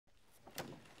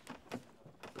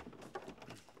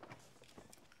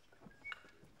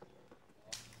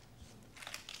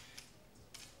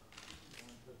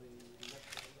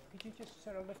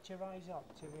sort of lift your eyes up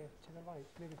to the light,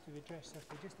 maybe to the dress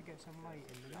circle, just to get some light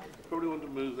in the light. Probably want to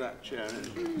move that chair in.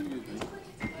 Excuse me.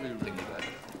 Moving that.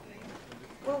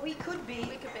 Well, we could be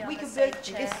on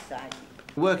this side.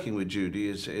 Working with Judi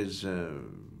is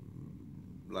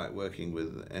like working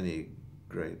with any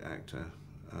great actor.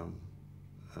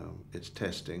 It's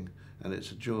testing and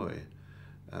it's a joy.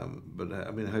 But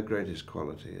I mean, her greatest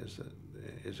quality is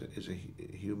a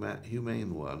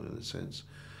humane one in a sense.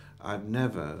 I've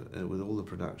never, with all the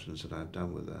productions that I've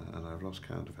done with her, and I've lost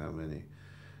count of how many,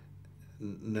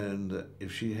 known that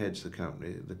if she heads the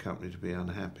company to be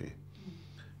unhappy.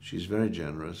 She's very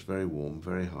generous, very warm,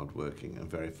 very hardworking, and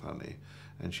very funny,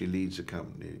 and she leads the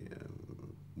company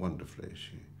wonderfully.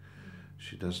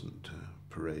 She doesn't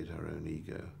parade her own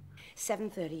ego.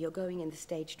 7:30, you're going in the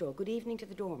stage door. Good evening to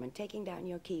the doorman, taking down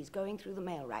your keys, going through the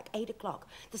mail rack. 8 o'clock,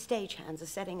 the stage hands are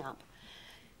setting up.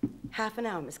 Half an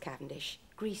hour, Miss Cavendish.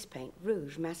 Grease paint,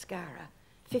 rouge, mascara.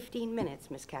 15 minutes,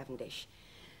 Miss Cavendish.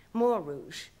 More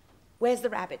rouge. Where's the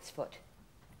rabbit's foot?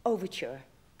 Overture.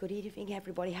 Good evening,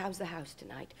 everybody. How's the house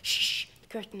tonight? Shh,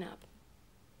 curtain up.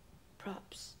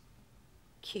 Props.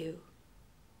 Cue.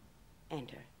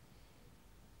 Enter.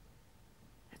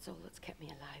 That's all that's kept me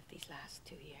alive these last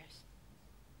 2 years.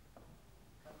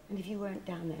 And if you weren't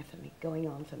down there for me, going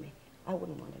on for me, I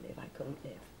wouldn't want to live. I couldn't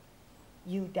live.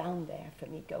 You down there for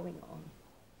me, going on.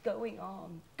 Going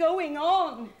on. Going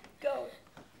on. Go.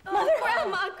 Oh, Mother,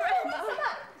 Grandma.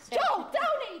 Joe,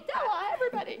 Tony, Della,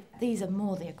 everybody. These are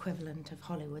more the equivalent of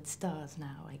Hollywood stars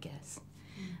now, I guess.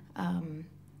 And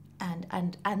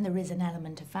there is an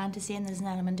element of fantasy and there's an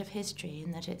element of history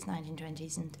in that it's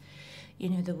 1920s and, you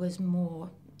know, there was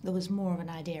more of an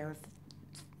idea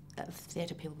of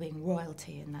theatre people being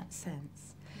royalty in that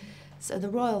sense. So the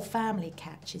royal family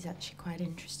catch is actually quite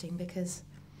interesting because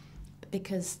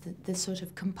the sort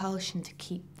of compulsion to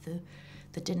keep the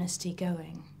dynasty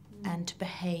going and to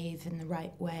behave in the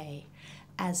right way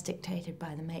as dictated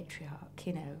by the matriarch,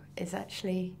 you know, is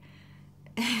actually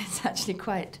it's actually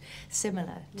quite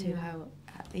similar to how,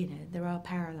 you know, there are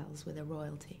parallels with a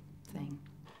royalty thing.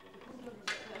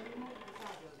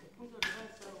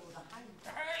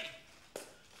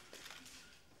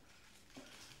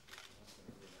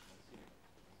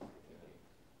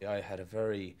 I had a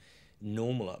very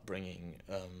normal upbringing,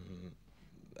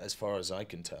 as far as I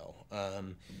can tell.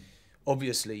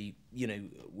 Obviously, you know,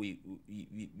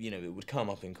 it would come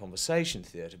up in conversation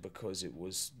theatre because it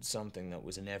was something that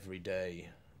was an everyday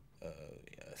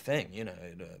thing. You know,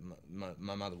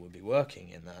 my mother would be working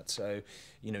in that, so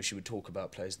you know she would talk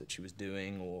about plays that she was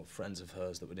doing or friends of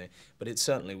hers that were doing. But it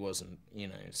certainly wasn't, you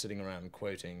know, sitting around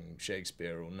quoting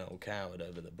Shakespeare or Noel Coward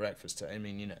over the breakfast table. I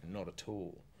mean, you know, not at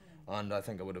all. And I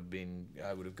think I would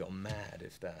have gone mad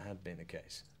if that had been the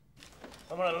case.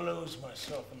 I'm going to lose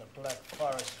myself in the Black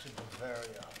Forests of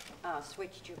Bavaria. Ah,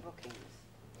 switched your bookings.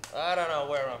 I don't know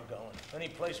where I'm going. Any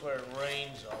place where it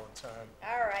rains all the time.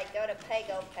 All right, go to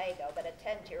Pago, but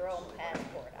attend to your own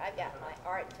passport. I've got my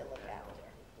art to look after.